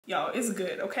Y'all, it's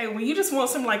good, okay? When you just want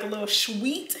some like a little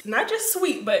sweet, not just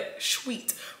sweet, but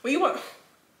sweet. When you want,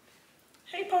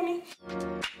 hey pony.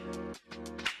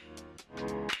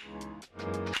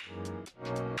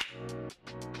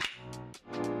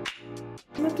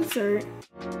 My dessert.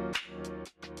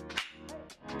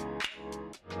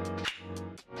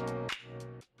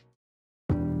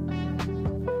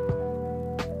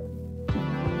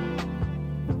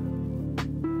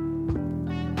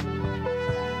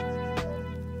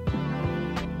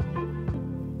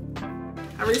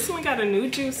 I recently got a new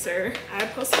juicer. I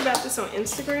posted about this on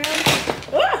Instagram.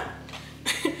 Ah!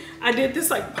 I did this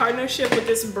like partnership with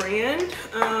this brand,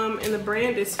 and the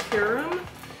brand is Purum,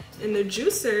 and the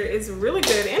juicer is really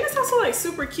good, and it's also like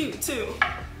super cute too.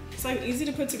 It's like easy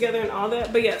to put together and all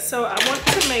that. But yeah, so I want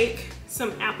to make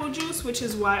some apple juice, which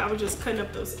is why I was just cutting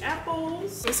up those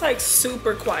apples. It's like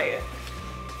super quiet.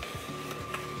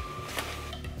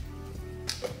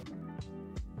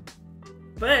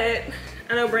 But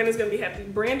I know Brandon's gonna be happy.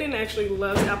 Brandon actually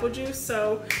loves apple juice,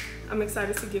 so I'm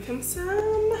excited to give him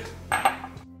some. All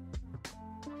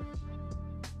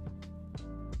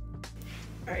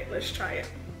right, let's try it.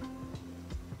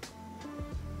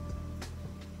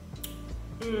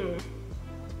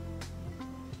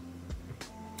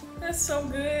 That's so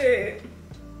good.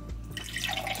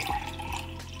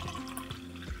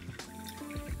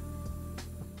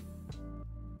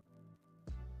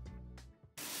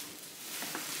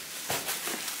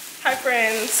 Hi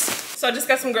friends. So I just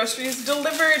got some groceries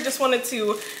delivered. Just wanted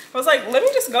to, I was like, let me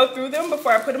just go through them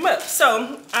before I put them up.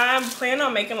 So I'm planning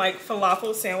on making like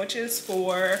falafel sandwiches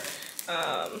for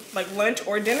like lunch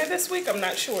or dinner this week. I'm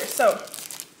not sure. So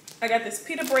I got this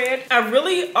pita bread. I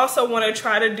really also want to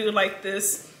try to do like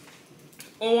this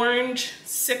orange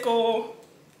sickle,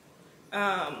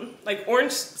 like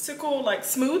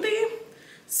smoothie.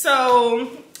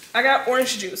 So I got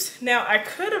orange juice. Now I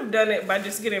could have done it by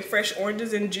just getting fresh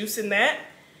oranges and juicing that.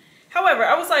 However,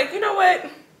 I was like, you know what?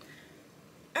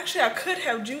 Actually, I could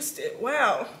have juiced it.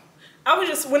 Wow. I was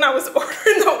just, when I was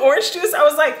ordering the orange juice, I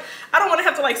was like, I don't want to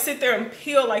have to like sit there and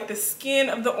peel like the skin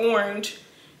of the orange.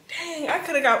 Dang, I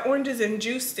could have got oranges and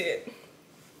juiced it.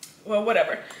 Well,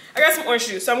 whatever. I got some orange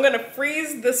juice. So I'm going to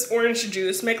freeze this orange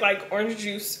juice, make like orange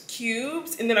juice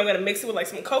cubes, and then I'm going to mix it with like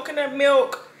some coconut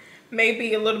milk,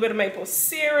 maybe a little bit of maple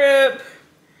syrup,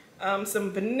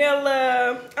 some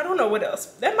vanilla. I don't know what else.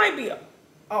 That might be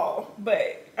all,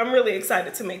 but I'm really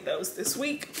excited to make those this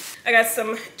week. I got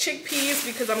some chickpeas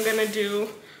because I'm going to do,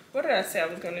 what did I say I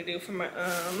was going to do for my,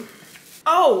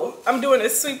 oh, I'm doing a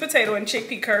sweet potato and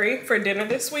chickpea curry for dinner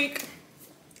this week.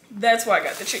 That's why I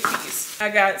got the chickpeas. I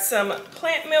got some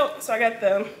plant milk. So I got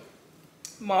the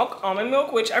Malk almond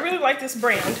milk, which I really like this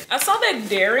brand. I saw that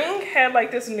Daring had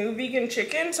like this new vegan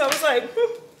chicken. So I was like,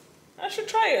 I should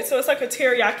try it. So it's like a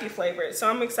teriyaki flavor. So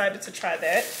I'm excited to try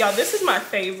that. Y'all, this is my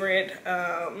favorite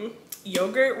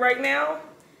yogurt right now.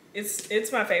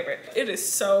 It's my favorite. It is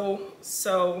so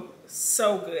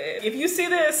good. If you see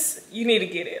this, you need to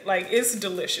get it. Like, it's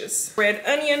delicious. Red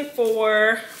onion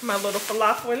for my little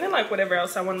falafel, and then like whatever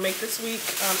else I want to make this week.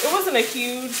 It wasn't a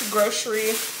huge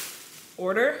grocery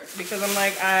order because I'm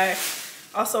like, I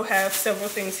also have several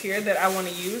things here that I want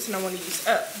to use and I want to use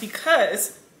up,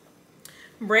 because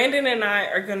Brandon and I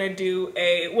are gonna do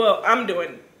a, well, I'm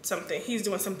doing something, he's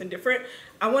doing something different.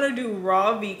 I want to do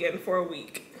raw vegan for a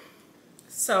week.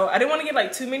 So I didn't want to get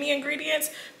like too many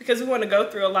ingredients because we want to go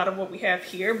through a lot of what we have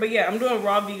here. But yeah, I'm doing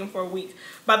raw vegan for a week.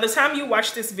 By the time you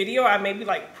watch this video, I may be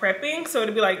like prepping. So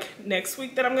it'll be like next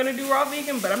week that I'm going to do raw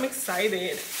vegan, but I'm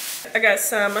excited. I got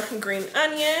some green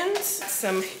onions,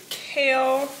 some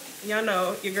kale. Y'all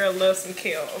know your girl loves some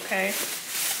kale, okay?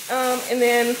 And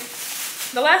then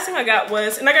the last thing I got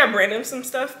was, and I got Brandon some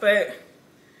stuff, but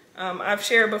I've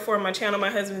shared before on my channel, my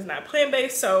husband's not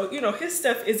plant-based, so you know, his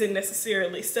stuff isn't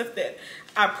necessarily stuff that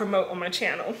I promote on my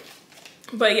channel.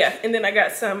 But yeah, and then I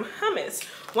got some hummus.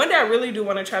 One day I really do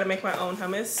want to try to make my own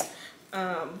hummus,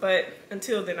 but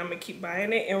until then I'm gonna keep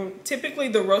buying it. And typically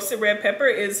the roasted red pepper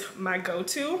is my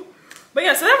go-to. But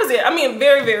yeah, so that was it. I mean,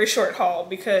 very short haul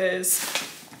because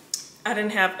I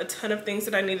didn't have a ton of things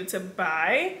that I needed to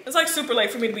buy. It's like super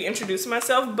late for me to be introducing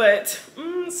myself, but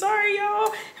sorry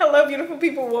y'all. Hello beautiful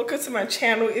people, welcome to my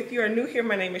channel. If you are new here,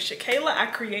 my name is Shakayla. I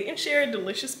create and share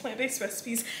delicious plant-based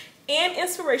recipes and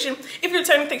inspiration. If you're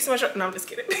returning, thanks so much. No, I'm just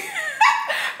kidding.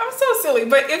 I'm so silly,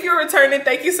 but if you're returning,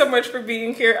 thank you so much for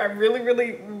being here. I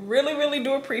really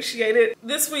do appreciate it.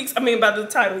 This week's, I mean, by the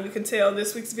title you can tell,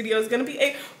 this week's video is gonna be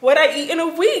a what I eat in a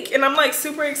week, and I'm like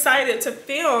super excited to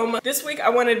film. This week I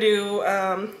want to do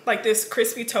like this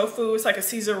crispy tofu. It's like a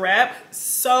Caesar wrap,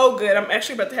 so good. I'm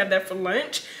actually about to have that for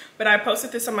lunch. but I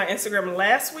posted this on my Instagram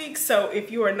last week. So if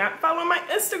you are not following my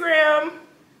Instagram,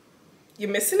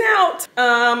 you're missing out.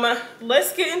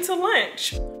 Let's get into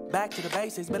lunch. Back to the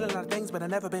basics, been a lot of things, but I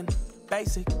never been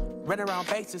basic. Run around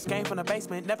bases, came from the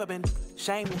basement, never been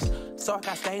shameless. So I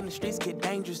got stay in the streets, get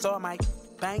dangerous, so I might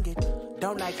bang it.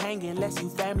 Don't like hanging, unless you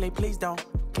family, please don't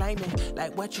claim it.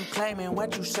 Like what you claiming,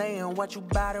 what you saying, what you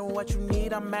bout and what you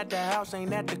need. I'm at the house,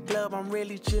 ain't at the club. I'm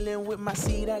really chilling with my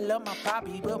seed. I love my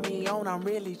poppy, put me on. I'm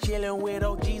really chilling with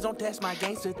OGs. Don't test my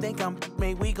gangster, think I'm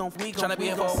me. We gon' Tryna be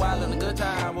here for a while in a good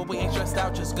time. When we ain't stressed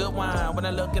out, just good wine. When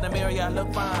I look in the mirror, I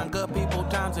look fine. Good people,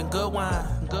 times and good wine.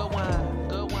 Good wine,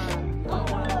 good wine,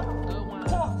 good wine.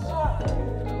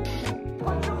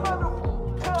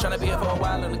 Tryna be here for a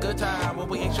while in a good time. When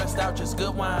we ain't stressed out, just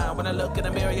good wine. When I look in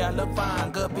the mirror, I look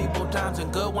fine. Good people, times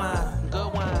and good wine.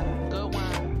 Good wine, good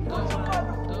wine, good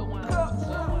wine, good wine.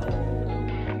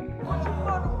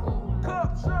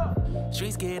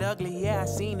 Streets get ugly, yeah, I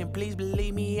seen it. Please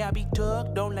believe me, I be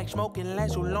tucked. Don't like smoking,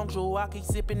 last so long, so I keep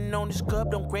sipping on this cup.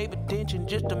 Don't crave attention,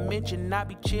 just to mention I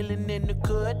be chilling in the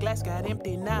cut. Glass got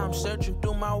empty, now I'm searching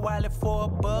through my wallet for a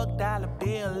 $1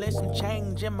 bill and some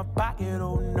change in my pocket.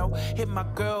 Oh no, hit my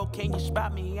girl, can you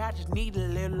spot me? I just need a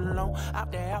little loan.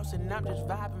 Out the house and I'm just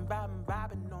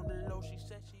vibing on the low. She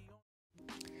said she.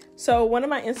 So one of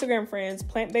my Instagram friends,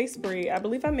 Plant-Based Brie, I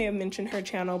believe I may have mentioned her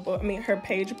channel, but her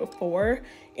page before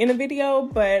in a video,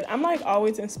 but I'm like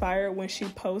always inspired when she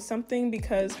posts something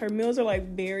because her meals are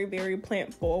like very, very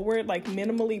plant forward, like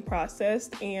minimally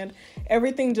processed, and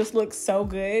everything just looks so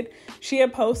good. She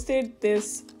had posted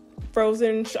this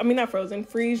freeze-dried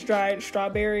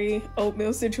strawberry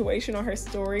oatmeal situation on her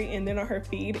story and then on her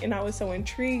feed, and I was so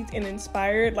intrigued and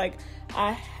inspired. Like,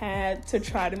 I had to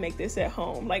try to make this at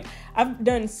home. Like, I've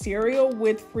done cereal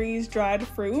with freeze-dried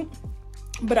fruit,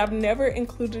 but I've never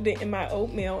included it in my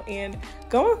oatmeal, and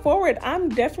going forward I'm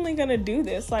definitely gonna do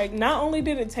this. Like, not only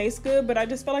did it taste good, but I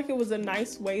just felt like it was a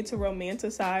nice way to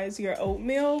romanticize your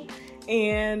oatmeal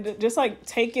and just like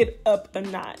take it up a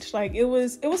notch. Like, it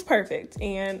was perfect,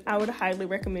 and I would highly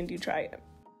recommend you try it.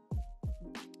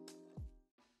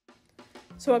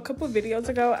 So a couple of videos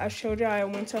ago I showed you I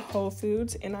went to Whole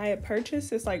Foods and I had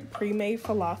purchased this like pre-made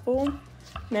falafel.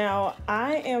 Now,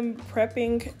 I am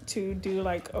prepping to do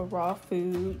like a raw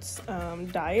foods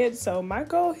diet, so my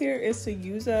goal here is to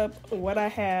use up what I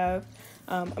have.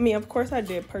 Of course I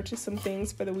did purchase some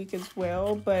things for the week as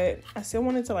well, but I still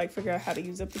wanted to like figure out how to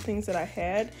use up the things that I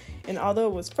had. And although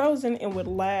it was frozen and would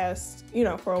last,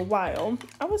 for a while,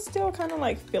 I was still kind of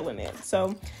like feeling it.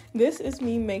 So this is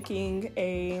me making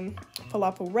a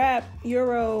falafel wrap,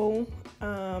 Euro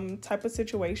type of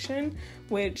situation,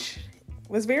 which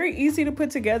was very easy to put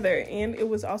together, and it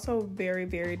was also very,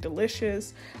 very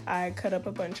delicious. I cut up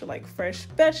a bunch of like fresh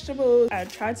vegetables. I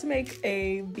tried to make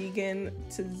a vegan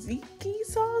tzatziki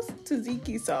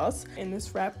sauce, and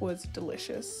this wrap was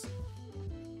delicious.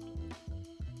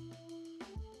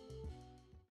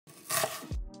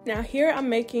 Now here I'm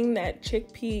making that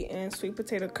chickpea and sweet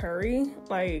potato curry.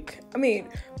 My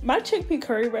chickpea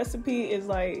curry recipe is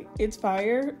like, it's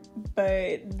fire,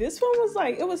 but this one was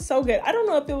like, it was so good. I don't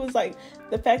know if it was like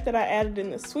the fact that I added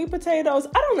in the sweet potatoes.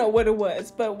 I don't know what it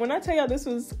was, but when I tell y'all this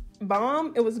was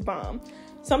bomb, it was bomb.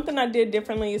 Something I did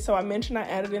differently, so I mentioned I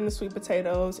added in the sweet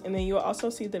potatoes, and then you'll also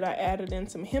see that I added in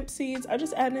some hemp seeds. I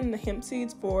just added in the hemp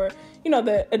seeds for,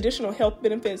 the additional health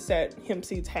benefits that hemp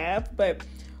seeds have, but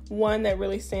one that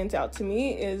really stands out to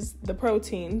me is the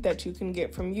protein that you can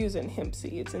get from using hemp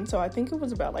seeds. And so I think it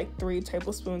was about like 3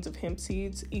 tablespoons of hemp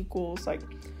seeds equals like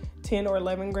 10 or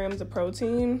 11 grams of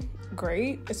protein.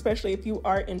 Great, especially if you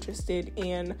are interested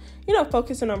in,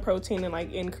 focusing on protein and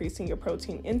like increasing your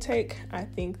protein intake. I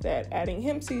think that adding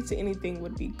hemp seeds to anything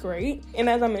would be great. And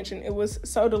as I mentioned, it was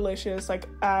so delicious. Like,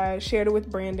 I shared it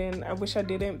with Brandon. I wish I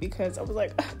didn't, because I was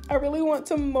like, I really want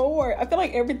some more. I feel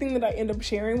like everything that I end up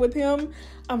sharing with him,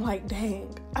 I'm like,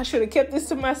 dang, I should have kept this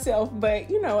to myself. But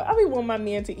I be wanting my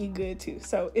man to eat good too,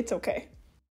 so it's okay.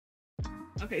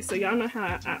 Okay, so y'all know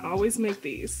how I always make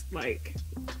these. Like,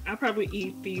 I probably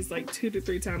eat these like 2 to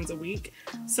 3 times a week.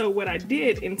 So what I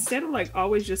did, instead of like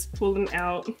always just pulling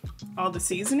out all the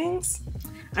seasonings,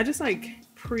 I just like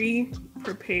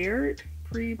prepared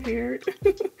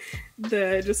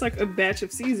just like a batch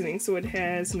of seasoning. So it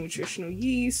has nutritional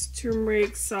yeast,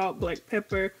 turmeric, salt, black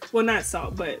pepper, well, not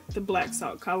salt, but the black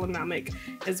salt, kalonamic,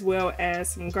 as well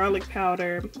as some garlic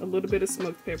powder, a little bit of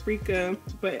smoked paprika.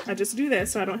 But I just do that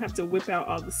so I don't have to whip out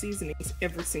all the seasonings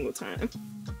every single time.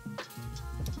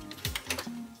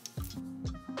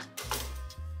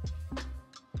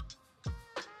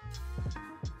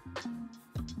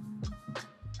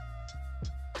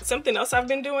 Something else I've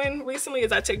been doing recently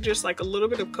is I take just like a little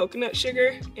bit of coconut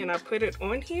sugar and I put it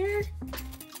on here.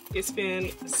 It's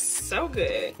been so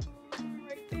good.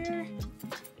 Right there.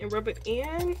 And rub it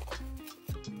in.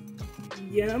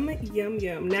 Yum, yum,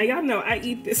 yum. Now y'all know I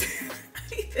eat this.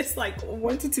 I eat this like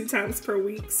 1 to 2 times per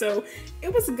week. So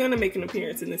it was gonna make an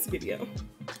appearance in this video.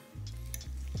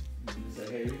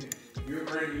 Hey, if you're a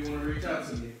brand, you want to reach out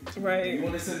to me. Right. You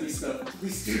want to send me stuff,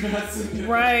 please do not send me.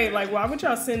 Right, like why would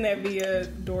y'all send that via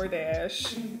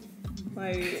DoorDash?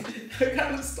 Like, I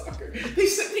got a stalker. They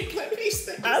sent me plant-based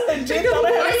things. I legit thought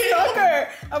I had a stalker.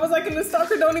 I was like, and the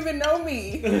stalker don't even know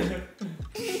me.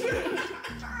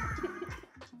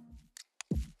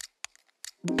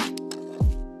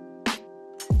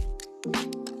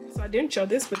 So I didn't show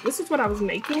this, but this is what I was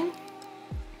making.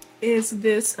 Is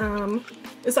this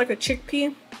it's like a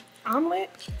chickpea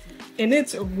omelet, and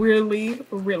it's really,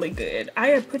 really good. I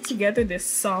have put together this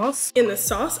sauce. In the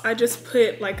sauce, I just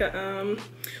put like a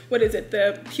what is it?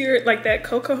 The pure, like that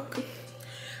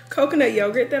coconut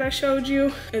yogurt that I showed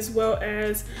you, as well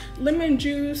as lemon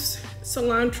juice,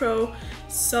 cilantro,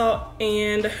 salt,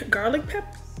 and garlic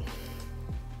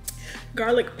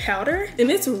powder, and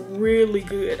it's really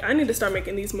good. I need to start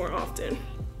making these more often.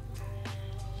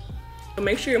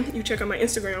 Make sure you check out my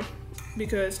Instagram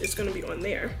because it's gonna be on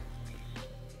there.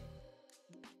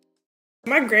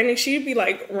 My granny, she'd be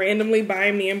like randomly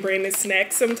buying me and Brandon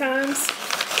snacks sometimes,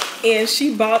 and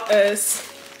she bought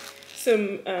us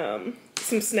some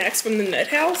snacks from the Nut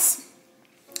House.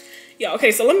 Yeah,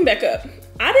 okay, so let me back up.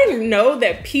 I didn't know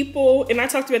that people, and I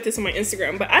talked about this on my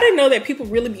Instagram, but I didn't know that people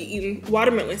really be eating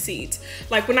watermelon seeds.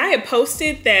 Like when I had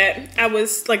posted that I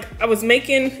was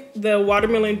making the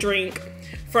watermelon drink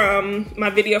from my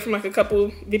video from like a couple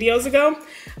videos ago.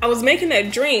 I was making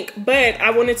that drink, but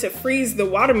I wanted to freeze the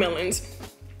watermelons.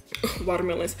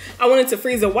 I wanted to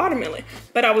freeze a watermelon,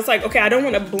 but I was like, okay, I don't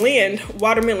want to blend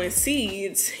watermelon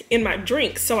seeds in my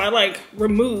drink. So I like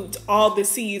removed all the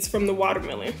seeds from the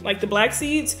watermelon, like the black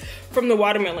seeds from the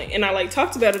watermelon. And I like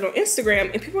talked about it on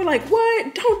Instagram, and people were like,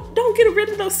 what? Don't get rid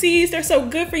of those seeds. They're so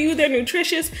good for you. They're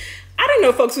nutritious. I didn't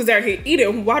know folks was out here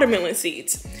eating watermelon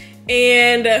seeds.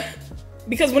 And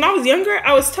because when I was younger,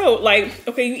 I was told like,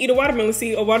 okay, you eat a watermelon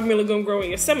seed, a watermelon gonna grow in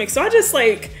your stomach. So I just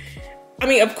like, I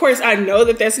mean, of course I know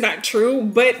that that's not true,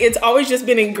 but it's always just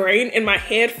been ingrained in my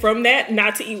head from that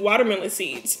not to eat watermelon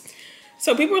seeds.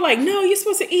 So people were like, no, you're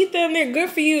supposed to eat them. They're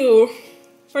good for you.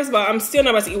 First of all, I'm still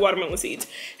not about to eat watermelon seeds.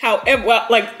 However, well,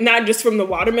 like not just from the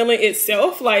watermelon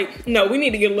itself, like, no, we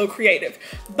need to get a little creative.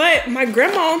 But my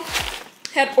grandma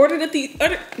had ordered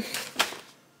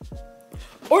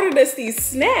us these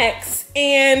snacks,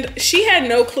 and she had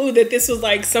no clue that this was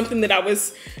like something that I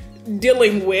was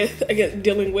dealing with. I guess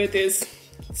dealing with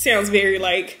sounds very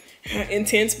like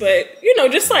intense, but you know,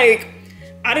 just like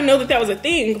I didn't know that that was a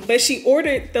thing. But she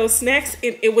ordered those snacks,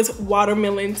 and it was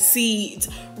watermelon seeds,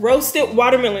 roasted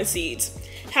watermelon seeds.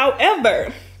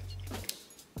 However,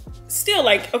 still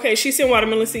like, okay, she sent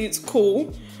watermelon seeds,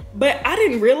 cool, but I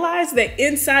didn't realize that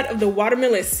inside of the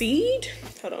watermelon seed,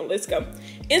 hold on, let's go.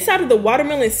 Inside of the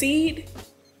watermelon seed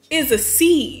is a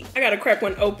seed. I gotta crack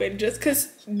one open just cause,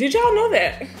 did y'all know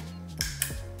that?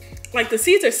 Like the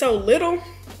seeds are so little,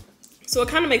 so it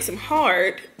kind of makes them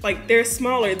hard. Like they're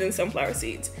smaller than sunflower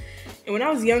seeds. And when I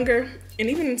was younger, and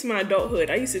even into my adulthood,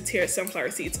 I used to tear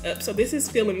sunflower seeds up. So this is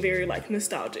feeling very like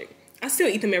nostalgic. I still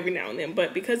eat them every now and then,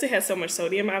 but because it has so much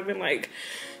sodium, I've been like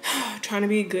trying to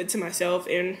be good to myself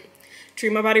and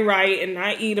treat my body right and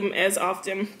not eat them as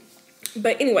often.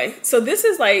 But anyway, so this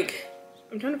is like,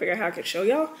 I'm trying to figure out how I can show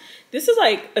y'all. This is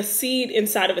like a seed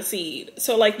inside of a seed.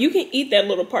 So like you can eat that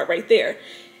little part right there.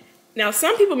 Now,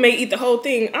 some people may eat the whole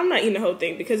thing. I'm not eating the whole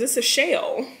thing because it's a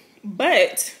shell.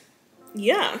 But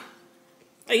yeah,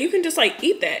 like you can just like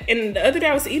eat that. And the other day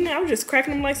I was eating it, I was just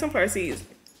cracking them like sunflower seeds.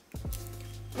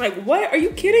 Like, what? Are you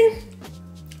kidding?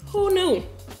 Who knew?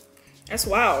 That's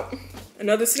wild.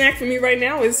 Another snack for me right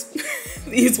now is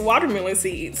these watermelon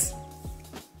seeds.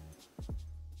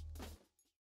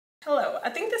 Hello, I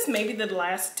think this may be the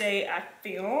last day I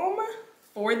film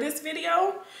for this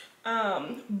video.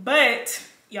 But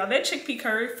y'all, that chickpea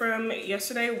curry from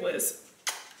yesterday was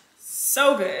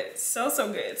so good, so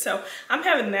good. So I'm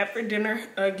having that for dinner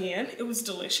again. It was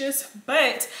delicious,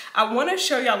 but I want to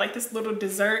show y'all like this little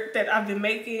dessert that I've been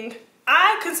making.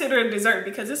 I consider it a dessert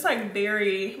because it's like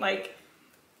very like,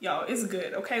 y'all, it's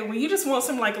good, okay? When you just want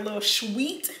some like a little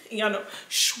sweet, y'all know,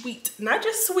 sweet, not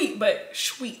just sweet, but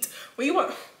sweet. When you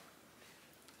want,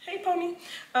 hey pony,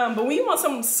 but when you want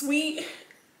something sweet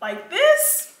like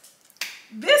this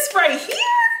right here,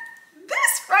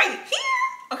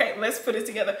 okay, let's put it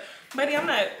together. Buddy, I'm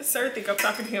not, sir think I'm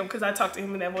talking to him because I talk to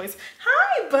him in that voice. Hi,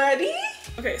 Hi, buddy.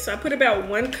 Okay, so I put about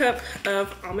 1 cup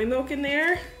of almond milk in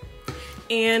there.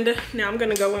 And now I'm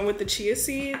gonna go in with the chia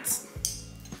seeds.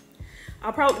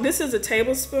 This is a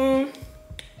tablespoon.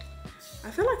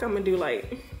 I feel like I'm gonna do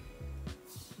like,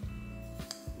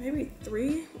 maybe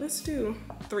 3. Let's do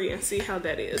 3 and see how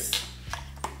that is.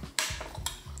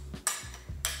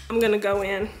 I'm gonna go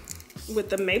in with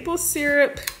the maple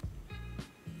syrup.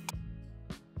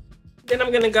 Then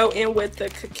I'm gonna go in with the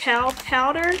cacao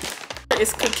powder.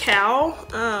 It's cacao.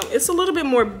 It's a little bit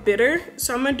more bitter.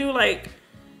 So I'm gonna do like,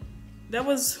 that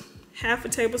was half a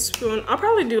tablespoon. I'll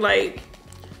probably do like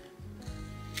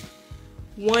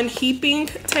 1 heaping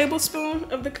tablespoon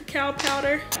of the cacao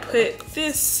powder. Put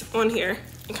this on here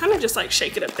and kind of just like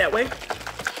shake it up that way.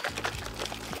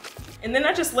 And then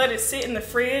I just let it sit in the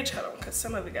fridge. Hold on, because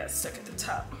some of it got stuck at the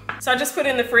top. So I just put it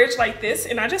in the fridge like this,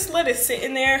 and I just let it sit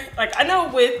in there. Like, I know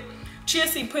with chia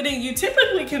seed pudding, you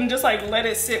typically can just like let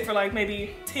it sit for like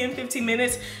maybe 10-15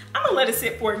 minutes. I'm gonna let it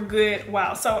sit for a good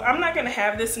while. So I'm not gonna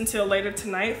have this until later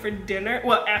tonight for dinner,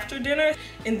 well, after dinner.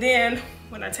 And then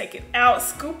when I take it out,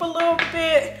 scoop a little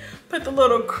bit, put the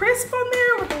little crisp on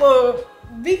there with the little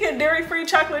vegan dairy-free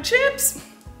chocolate chips.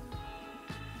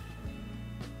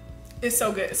 It's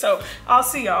so good. So I'll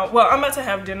see y'all. Well, I'm about to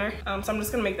have dinner, so I'm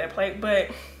just gonna make that plate. But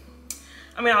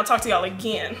I mean, I'll talk to y'all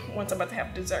again once I'm about to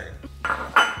have dessert.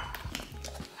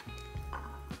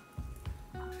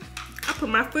 I put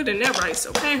my foot in that rice,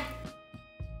 okay?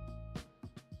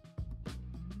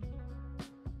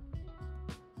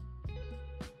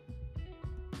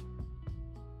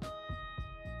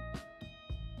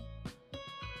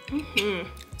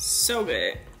 So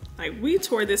good. Like, we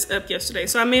tore this up yesterday,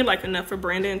 so I made like enough for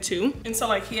Brandon too. And so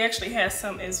like, he actually has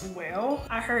some as well.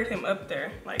 I heard him up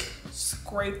there like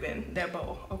scraping that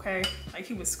bowl, okay? Like,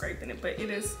 he was scraping it, but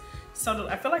it is so,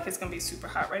 I feel like it's gonna be super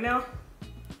hot right now.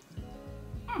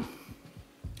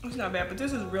 It's not bad, but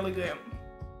this is really good.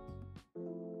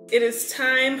 It is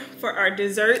time for our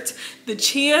dessert. The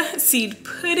chia seed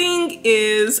pudding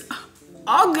is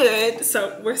all good,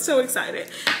 so we're so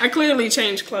excited. I clearly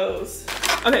changed clothes.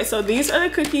 Okay, so these are the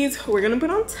cookies we're gonna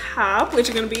put on top, which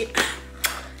are gonna be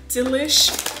delish.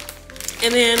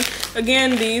 And then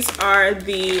again, these are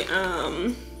the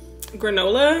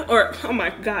granola, or oh my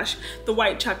gosh, the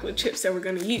white chocolate chips that we're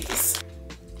gonna use.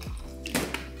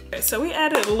 Okay, so we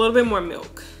added a little bit more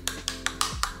milk.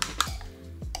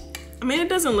 I mean, it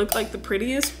doesn't look like the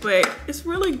prettiest, but it's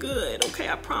really good, okay,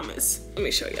 I promise. Let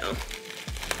me show y'all.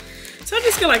 So I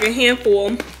just get like a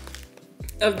handful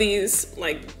of these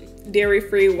like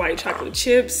dairy-free white chocolate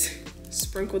chips,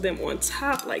 sprinkle them on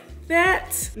top like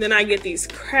that. Then I get these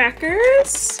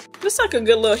crackers, just like a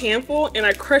good little handful, and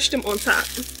I crush them on top.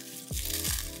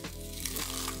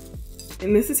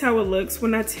 And this is how it looks.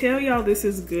 When I tell y'all this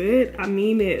is good, I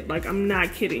mean it. Like, I'm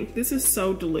not kidding. This is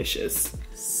so delicious.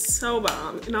 So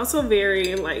bomb. And also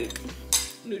very like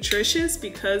nutritious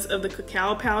because of the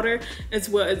cacao powder as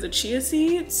well as the chia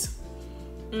seeds.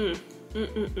 And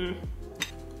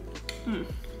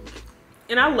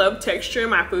I love texture in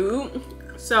my food.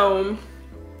 So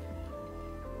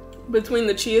between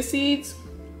the chia seeds,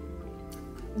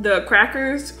 the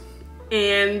crackers,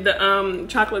 and the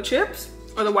chocolate chips,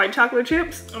 or the white chocolate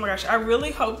chips, oh my gosh, I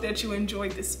really hope that you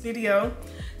enjoyed this video.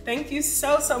 Thank you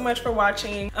so much for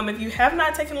watching. If you have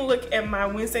not taken a look at my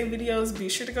Wednesday videos, be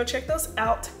sure to go check those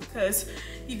out because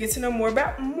you get to know more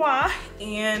about moi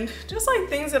and just like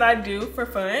things that I do for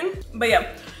fun. But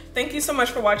yeah, thank you so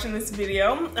much for watching this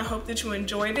video. I hope that you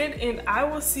enjoyed it, and I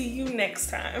will see you next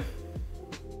time.